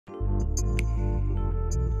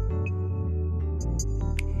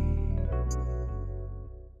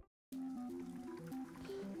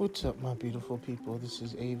What's up, my beautiful people? This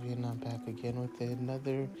is Avi, and I'm back again with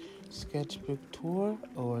another sketchbook tour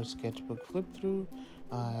or sketchbook flip through.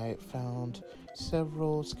 I found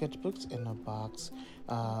several sketchbooks in a box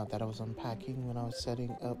that I was unpacking when I was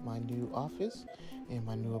setting up my new office in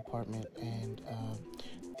my new apartment, and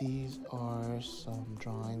these are some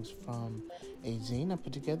drawings from a zine I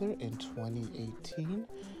put together in 2018.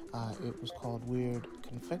 It was called Weird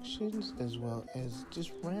Confections, as well as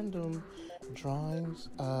just random drawings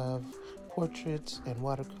of portraits and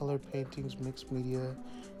watercolor paintings, mixed media.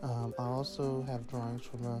 I also have drawings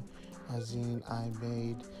from a zine I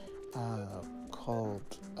made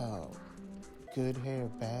called Good Hair,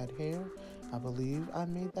 Bad Hair. I believe I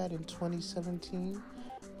made that in 2017,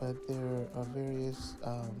 but there are various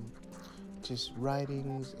just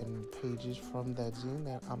writings and pages from that zine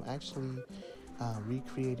that I'm actually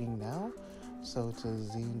recreating now. So it's a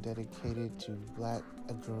zine dedicated to Black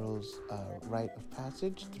girls' rite of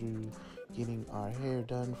passage through getting our hair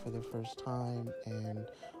done for the first time and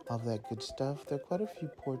all that good stuff. There are quite a few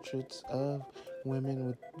portraits of women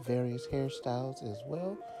with various hairstyles as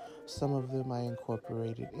well. Some of them I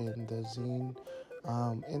incorporated in the zine.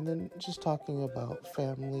 And then just talking about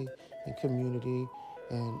family and community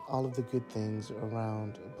and all of the good things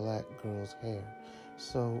around Black girls' hair.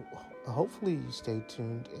 So hopefully you stay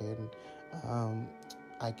tuned, and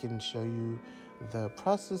I can show you the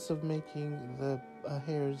process of making the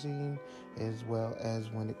hair zine, as well as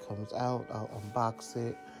when it comes out. I'll unbox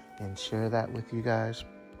it and share that with you guys.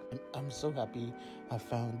 I'm so happy I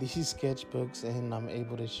found these sketchbooks and I'm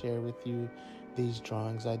able to share with you these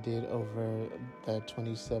drawings I did over the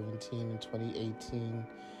 2017 and 2018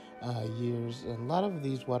 years. And a lot of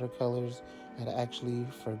these watercolors I'd actually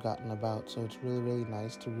forgotten about, so it's really, really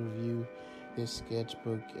nice to review this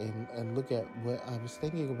sketchbook and look at what I was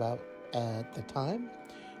thinking about at the time.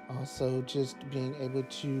 Also, just being able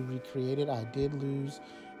to recreate it. I did lose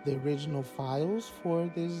the original files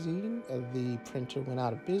for this zine. The printer went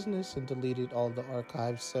out of business and deleted all the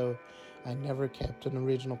archives, so I never kept an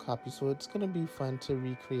original copy. So it's going to be fun to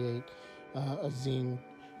recreate a zine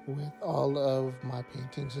with all of my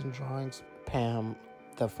paintings and drawings. Pam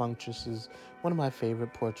the Functress is one of my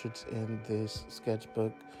favorite portraits in this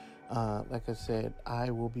sketchbook. Like I said,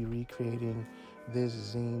 I will be recreating this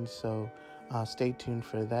zine, so stay tuned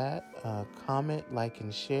for that. Comment, like,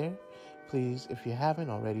 and share. Please, if you haven't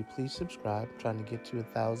already, please subscribe. I'm trying to get to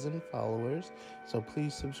 1,000 followers, so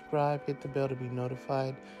please subscribe, hit the bell to be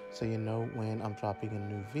notified so you know when I'm dropping a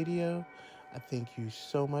new video. I thank you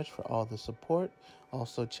so much for all the support.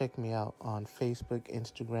 Also, check me out on Facebook,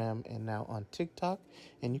 Instagram, and now on TikTok.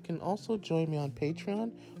 And you can also join me on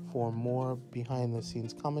Patreon for more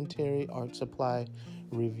behind-the-scenes commentary, art supply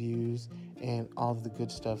reviews, and all of the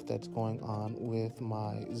good stuff that's going on with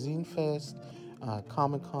my Zine Fest,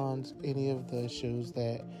 Comic-Cons, any of the shows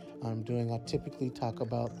that I'm doing. I typically talk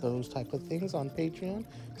about those type of things on Patreon.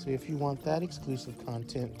 So if you want that exclusive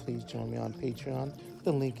content, please join me on Patreon.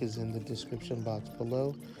 The link is in the description box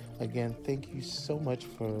below. Again, thank you so much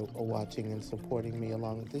for watching and supporting me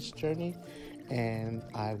along this journey, and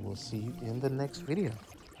I will see you in the next video.